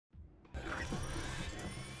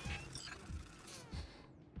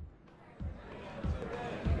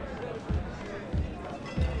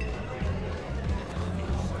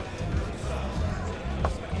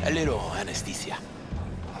little anesthesia.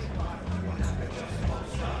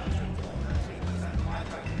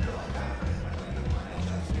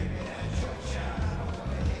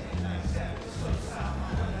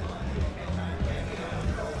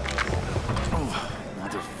 Oh,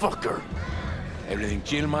 motherfucker. Everything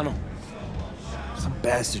chill, mano? Some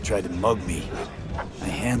bastard tried to mug me. I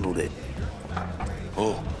handled it.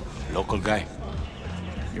 Oh, local guy.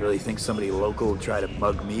 You really think somebody local will try to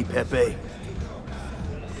mug me, Pepe?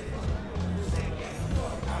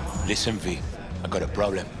 Listen, V, I got a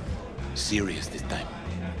problem. Serious this time.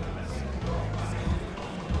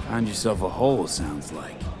 Found yourself a hole, sounds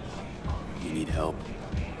like. You need help?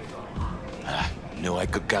 Knew I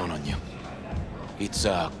could count on you. It's,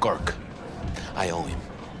 Kirk. I owe him.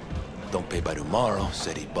 Don't pay by tomorrow,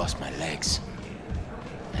 said he'd bust my legs.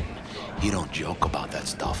 He don't joke about that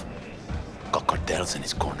stuff. Got cartels in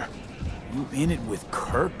his corner. You in it with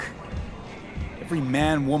Kirk? Every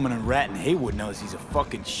man, woman, and rat in Haywood knows he's a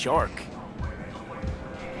fucking shark.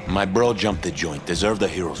 My bro jumped the joint. Deserved a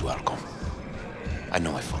hero's welcome. I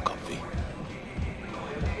know I fuck up, V.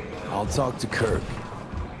 I'll talk to Kirk,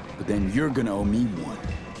 but then you're gonna owe me one.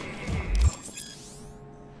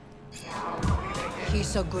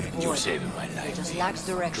 He's a good boy. You're saving my life. He just lacks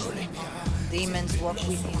direction. Truly. Demons walk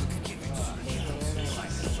with him.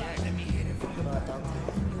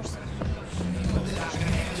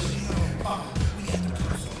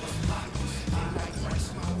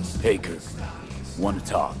 Hey, Kirk. Want to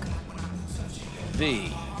talk?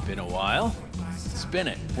 V, been a while? Spin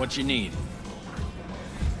it. What you need?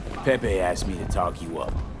 Pepe asked me to talk you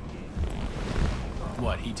up.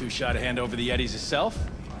 What, he too shy to hand over the Yetis himself?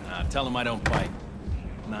 Tell him I don't bite.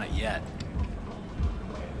 Not yet.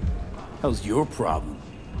 How's your problem?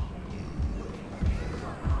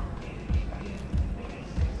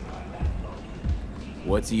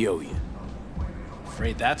 What's he owe you?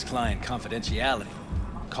 Afraid that's client confidentiality.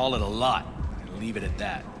 Call it a lot, and leave it at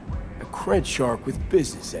that. A cred shark with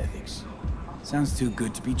business ethics. Sounds too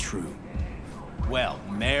good to be true. Well,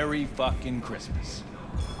 Merry fucking Christmas.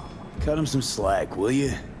 Cut him some slack, will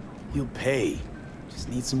you? He'll pay. Just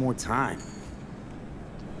need some more time.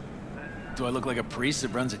 Do I look like a priest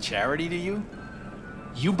that runs a charity to you?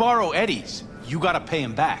 You borrow Eddie's, you gotta pay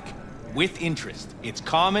him back. With interest. It's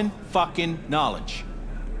common fucking knowledge.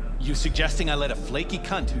 You suggesting I let a flaky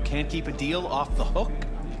cunt who can't keep a deal off the hook?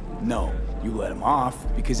 No, you let him off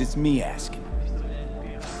because it's me asking.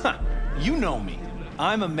 Huh, you know me.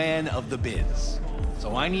 I'm a man of the biz.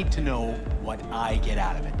 So I need to know what I get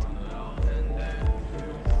out of it.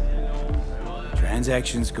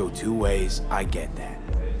 Transactions go two ways, I get that.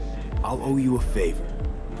 I'll owe you a favor.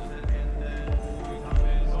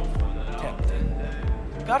 Tempting.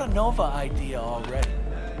 Got a Nova idea already.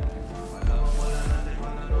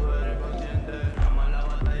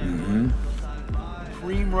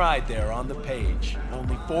 Cream ride there on the page.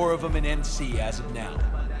 Only 4 of them in NC as of now.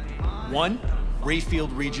 1, Rayfield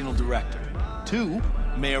Regional Director. 2,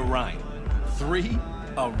 Mayor Ryan. 3,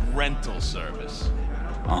 a rental service.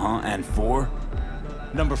 And 4?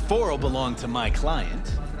 Number 4 will belong to my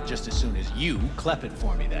client, just as soon as you clep it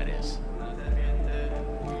for me, that is.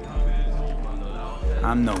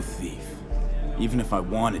 I'm no thief. Even if I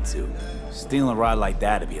wanted to, stealing a ride like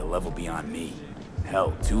that'd be a level beyond me.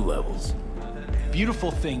 Hell, 2 levels.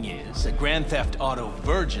 Beautiful thing is, a Grand Theft Auto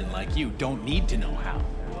virgin like you don't need to know how.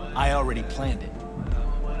 I already planned it.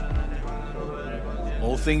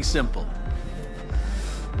 Whole thing's simple.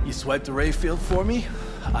 You swipe the Rayfield for me,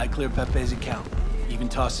 I clear Pepe's account. Even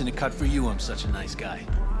toss in a cut for you, I'm such a nice guy.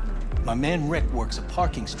 My man Rick works a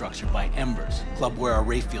parking structure by Embers, club where our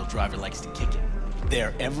Rayfield driver likes to kick it.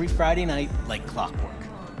 There every Friday night, like clockwork.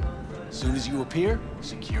 As soon as you appear,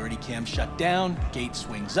 security cam shut down, gate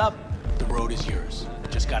swings up, the road is yours.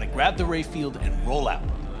 Just gotta grab the Rayfield and roll out.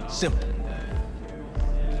 Simple.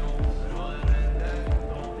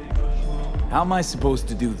 How am I supposed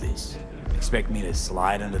to do this? Expect me to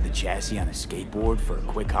slide under the chassis on a skateboard for a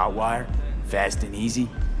quick hot wire? Fast and easy?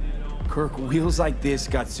 Kirk, wheels like this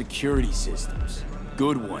got security systems.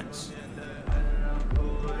 Good ones.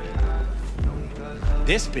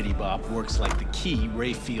 This bitty bop works like the key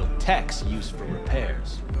Rayfield techs use for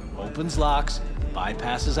repairs. Opens locks,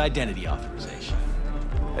 bypasses identity authorization.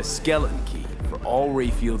 A skeleton key for all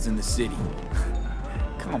Rayfields in the city.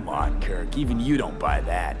 Come on, Kirk, even you don't buy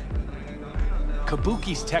that.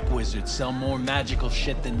 Kabuki's tech wizards sell more magical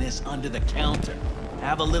shit than this under the counter.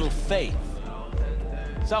 Have a little faith.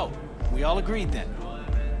 So, we all agreed then?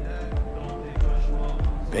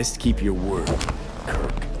 Best keep your word,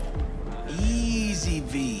 Kirk. Easy,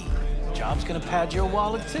 V. Job's gonna pad your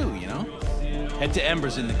wallet too, you know? Head to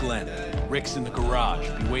Embers in the Glen. Rick's in the garage.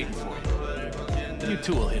 Be waiting for you. You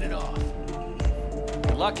two will hit it off.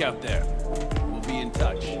 Good luck out there. We'll be in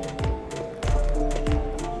touch.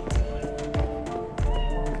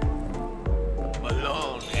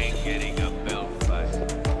 Malone ain't getting a belt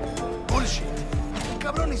fight. Bullshit.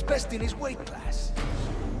 Cabron is best in his weight class.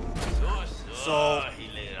 So...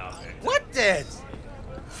 What then?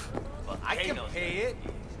 I can pay it.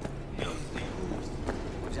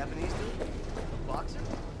 Japanese dude? Boxer?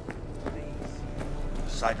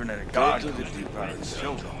 Cybernetic guard to the deep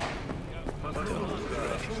show.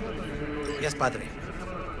 Yes, Padre.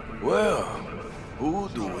 Well, who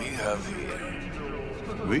do we have here?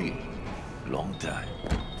 We? Long time.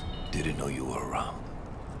 Didn't know you were around.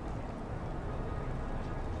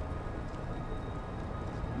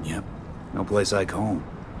 Yep. No place like home.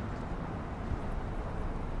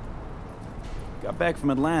 Got back from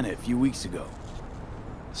Atlanta a few weeks ago.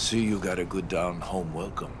 See, you got a good down-home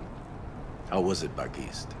welcome. How was it back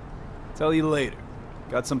east? Tell you later.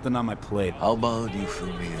 Got something on my plate. How about you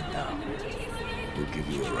fill me in now? We'll give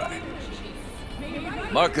you a ride.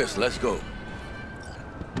 Marcus, let's go.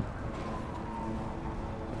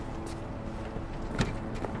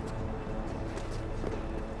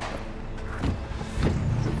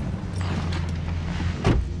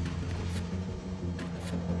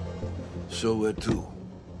 So where to?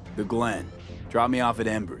 The Glen. Drop me off at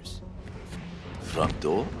Embers. Front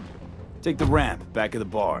door? Take the ramp, back of the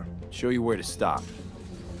bar. Show you where to stop.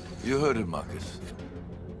 You heard it, Marcus.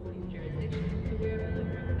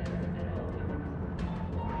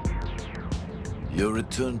 Your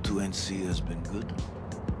return to NC has been good?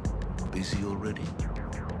 Busy already?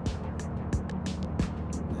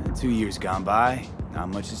 2 years gone by, not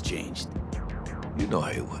much has changed. You know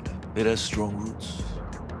Haywood. It has strong roots,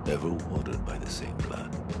 never watered by the same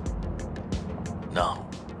blood. Now,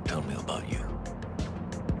 tell me about you.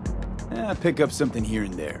 Pick up something here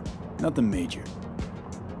and there. Nothing major.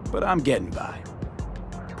 But I'm getting by.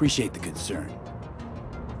 Appreciate the concern.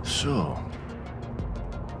 So,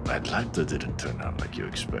 Atlanta didn't turn out like you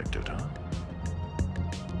expected, huh?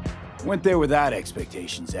 Went there without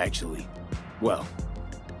expectations, actually. Well,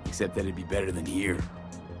 except that it'd be better than here.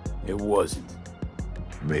 It wasn't.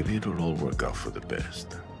 Maybe it'll all work out for the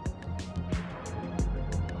best.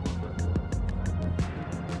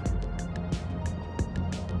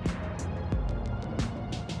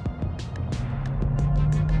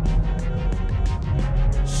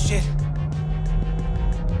 Shit.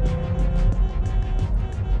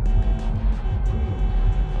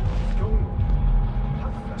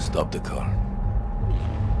 Stop the car.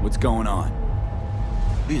 What's going on?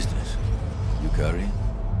 Business. You carry?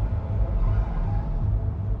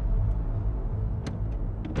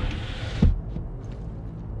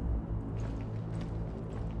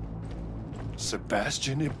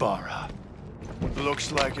 Sebastian Ibarra.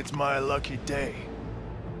 Looks like it's my lucky day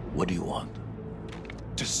What do you want?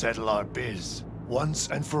 to settle our biz once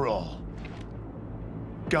and for all.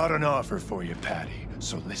 Got an offer for you, Patty,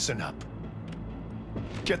 so listen up.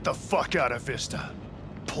 Get the fuck out of Vista.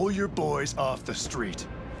 Pull your boys off the street.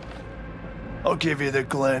 I'll give you the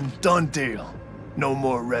Glen. Done deal. No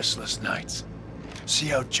more restless nights. See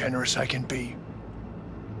how generous I can be?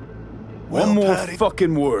 One more Patty,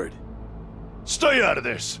 fucking word. stay out of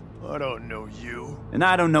this. I don't know you. And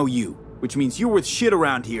I don't know you, which means you're worth shit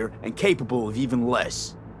around here and capable of even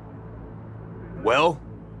less. Well,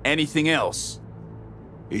 anything else?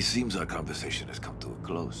 It seems our conversation has come to a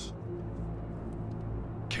close.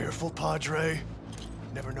 Careful, Padre.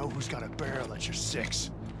 Never know who's got a barrel at your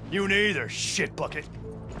six. You neither, shit bucket.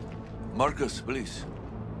 Marcus, please.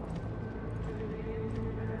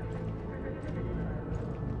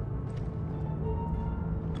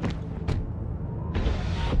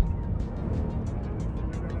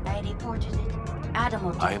 I reported it. Adam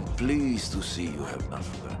will do I am pleased to see you have not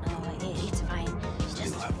forgotten. Oh, it's fine. Still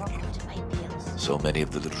Just haven't forgot eaten. my pills. So many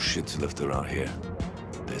of the little shits left around here.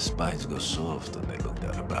 Their spines go soft when they look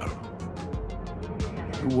down a barrel.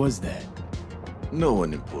 Who was that? No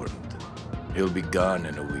one important. He'll be gone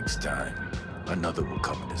in a week's time. Another will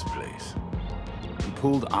come in his place. He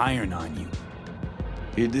pulled iron on you.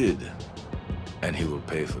 He did. And he will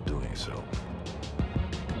pay for doing so.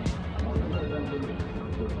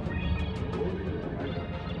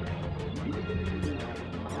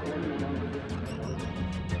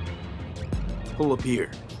 Pull up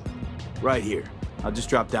here. Right here. I'll just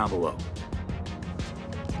drop down below.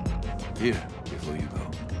 Here, before you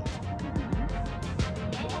go.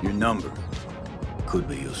 Your number. Could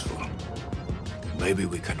be useful. Maybe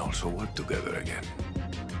we can also work together again.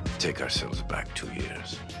 Take ourselves back 2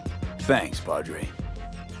 years. Thanks, Padre.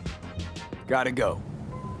 Gotta go.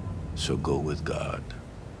 So go with God.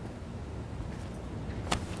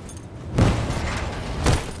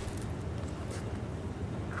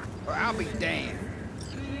 Or I'll be damned.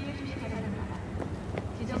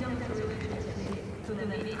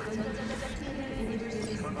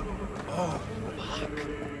 Oh, fuck.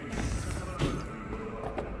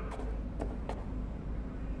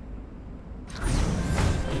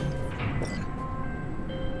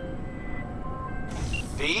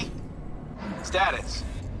 V? Status?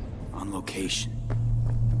 On location.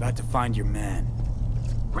 About to find your man.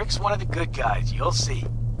 Rick's one of the good guys, you'll see.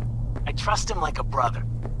 I trust him like a brother.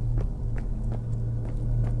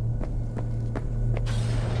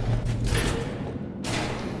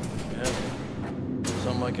 Yeah.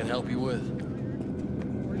 Something I can help you with.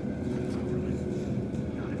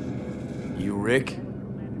 You Rick?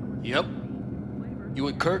 Yep. You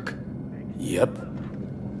with Kirk? Yep.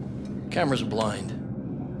 Cameras are blind.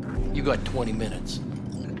 You got 20 minutes.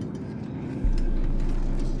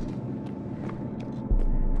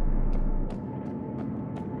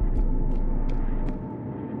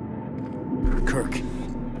 Kirk,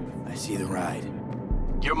 I see the ride.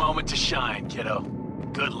 Your moment to shine, kiddo.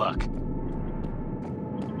 Good luck.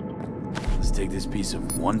 Let's take this piece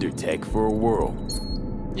of wonder tech for a whirl.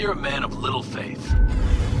 You're a man of little faith.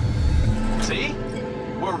 See?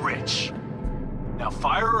 We're rich. Now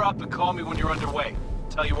fire her up and call me when you're underway.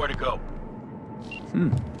 Tell you where to go.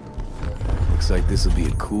 Looks like this will be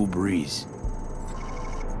a cool breeze.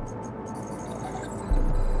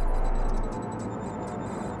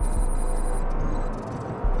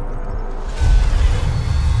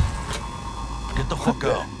 Get the fuck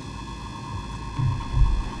out.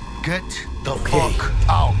 Get the Okay. fuck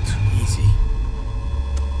out. Easy.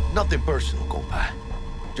 Nothing personal, compa.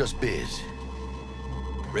 Just biz.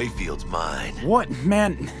 Rayfield's mine. What,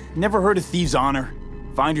 man? Never heard of thieves' honor?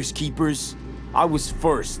 Finders keepers? I was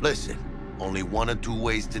first. Listen, only one of two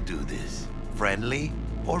ways to do this. Friendly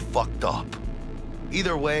or fucked up.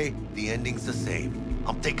 Either way, the ending's the same.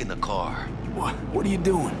 I'm taking the car. What are you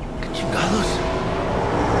doing? Chingados?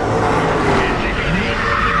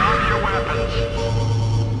 Drop your weapons.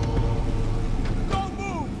 Don't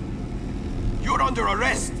move! You're under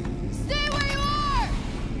arrest! Stay where you are!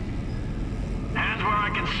 Hands where I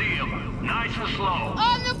can see them. Nice and slow.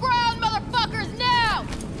 On the ground, motherfuckers, now!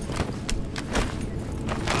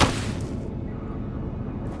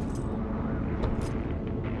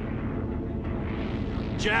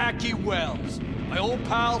 Jackie Wells, my old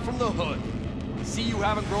pal from the hood. See you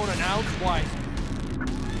haven't grown an ounce wiser.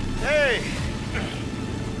 Hey!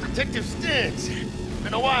 Detective Stintz.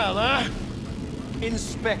 Been a while, huh?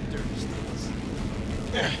 Inspector Stintz.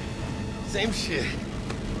 Same shit.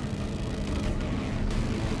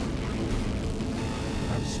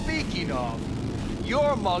 Speaking of,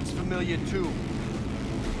 your mug's familiar too.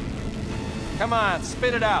 Come on,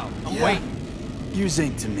 spit it out. I'm waiting. Yours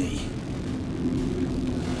ain't to me.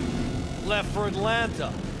 Left for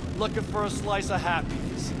Atlanta, looking for a slice of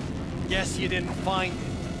happiness. Guess you didn't find it.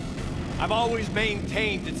 I've always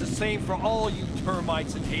maintained it's the same for all you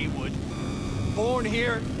termites in Haywood. Born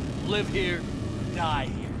here, live here, die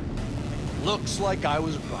here. Looks like I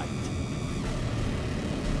was right.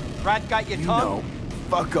 Rat got your tongue? No,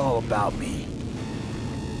 fuck all about me.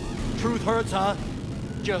 Truth hurts, huh?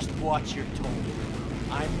 Just watch your tone.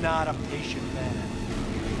 I'm not a patient man.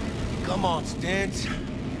 Come on, Stintz.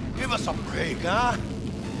 Give us a break, huh?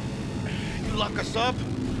 You lock us up,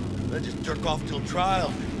 then just jerk off till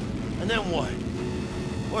trial. And then what?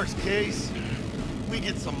 Worst case, we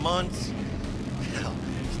get some months. Hell,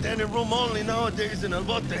 standing room only nowadays in El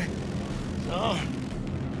Bote. So,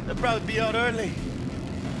 they'll probably be out early.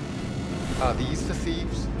 Are these the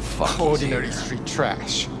thieves? Ordinary street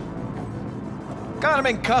trash. Got him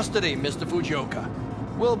in custody, Mr. Fujioka.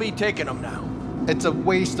 We'll be taking him now. It's a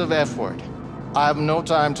waste of effort. I have no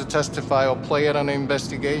time to testify or play it on an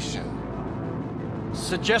investigation.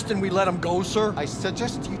 Suggesting we let him go, sir? I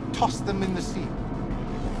suggest you toss them in the sea.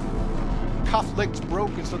 Cuff leg's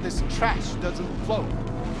broken so this trash doesn't float.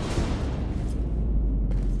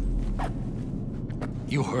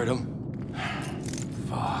 You heard him.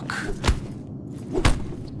 Fuck.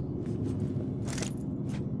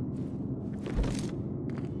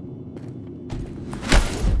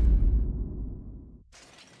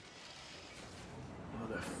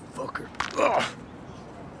 Motherfucker. Ugh.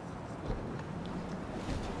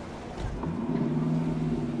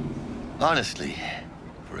 Honestly,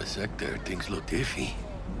 for a sec there, things looked iffy.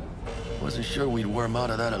 Wasn't sure we'd worm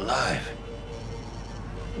out of that alive.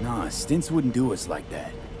 Nah, Stintz wouldn't do us like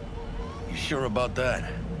that. You sure about that?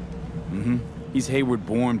 Mm-hmm. He's Hayward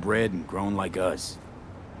born, bred, and grown like us.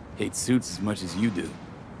 Hates suits as much as you do.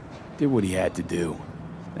 Did what he had to do.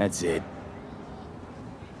 That's it.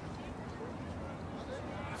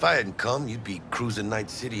 If I hadn't come, you'd be cruising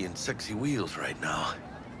Night City in sexy wheels right now.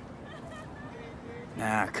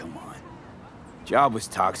 Nah, come on. Job was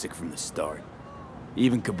toxic from the start.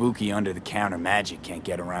 Even Kabuki under-the-counter magic can't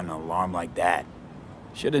get around an alarm like that.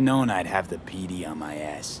 Should've known I'd have the PD on my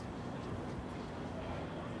ass.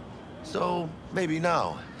 So, maybe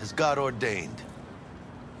now, as God ordained.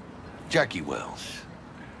 Jackie Wells.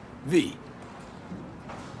 V.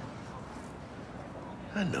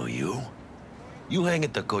 I know you. You hang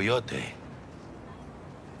at the Coyote.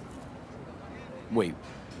 Wait,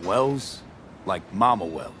 Wells? Like Mama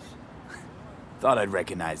Wells? Thought I'd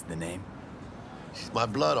recognize the name. She's my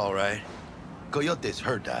blood, all right. Coyote's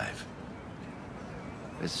her dive.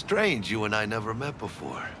 It's strange you and I never met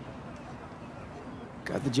before.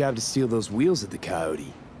 Got the job to steal those wheels at the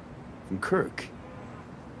Coyote. From Kirk.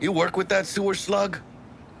 You work with that sewer slug?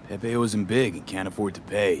 Pepe owes him big and can't afford to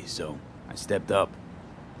pay, so I stepped up.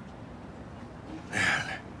 Man,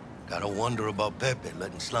 gotta wonder about Pepe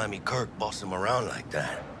letting slimy Kirk boss him around like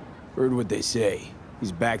that. Heard what they say.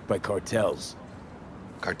 He's backed by cartels.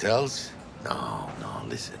 Cartels? No,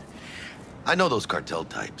 listen. I know those cartel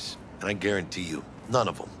types, and I guarantee you, none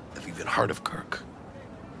of them have even heard of Kirk.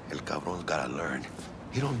 El Cabron's gotta learn.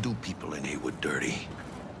 He don't do people in Haywood dirty.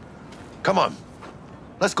 Come on,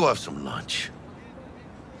 let's go have some lunch.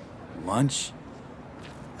 Lunch?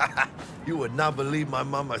 You would not believe my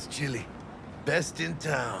mama's chili. Best in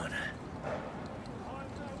town.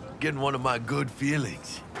 Getting one of my good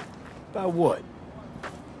feelings. About what?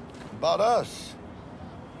 About us.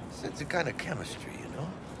 Sense a kind of chemistry, you know?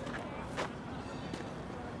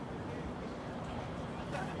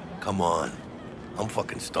 Come on. I'm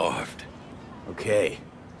fucking starved. Okay,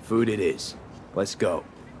 food it is. Let's go.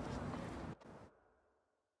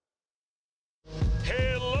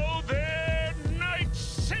 Hello there, Night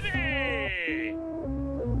City!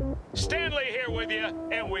 Stanley here with you,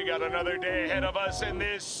 and we got another day ahead of us in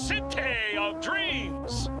this city of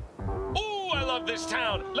dreams. Ooh, I love this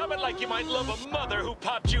town. Love it like you might love a mother who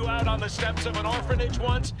popped you out on the steps of an orphanage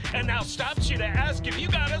once and now stops you to ask if you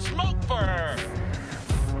got a smoke for her.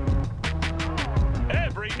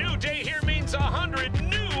 Every new day here means 100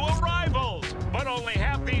 new arrivals, but only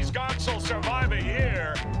half these gonks will survive a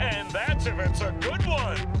year, and that's if it's a good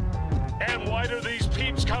one. And why do these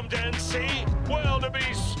peeps come to NC? Well, to be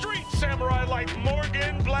street samurai like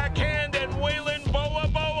Morgan, Blackhand, and Waylon Boa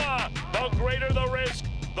Boa. The greater the risk,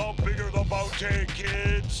 the bigger the bounty,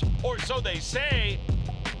 kids. Or so they say.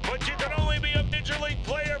 But you can only be a Major League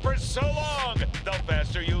player for so long. The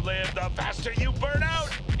faster you live, the faster you burn out.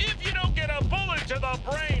 If you don't get a bullet to the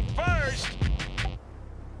brain first.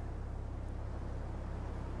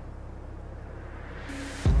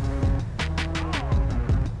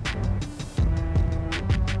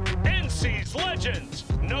 NC's legends.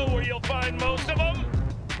 Know where you'll find most of them?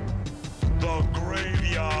 The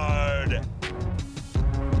graveyard.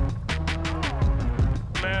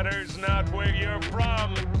 Matters not where you're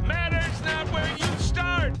from. Matters not where you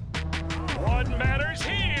start. What matters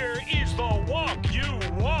here is the walk you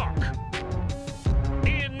walk.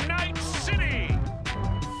 In Night City,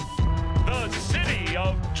 the city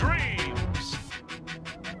of dreams.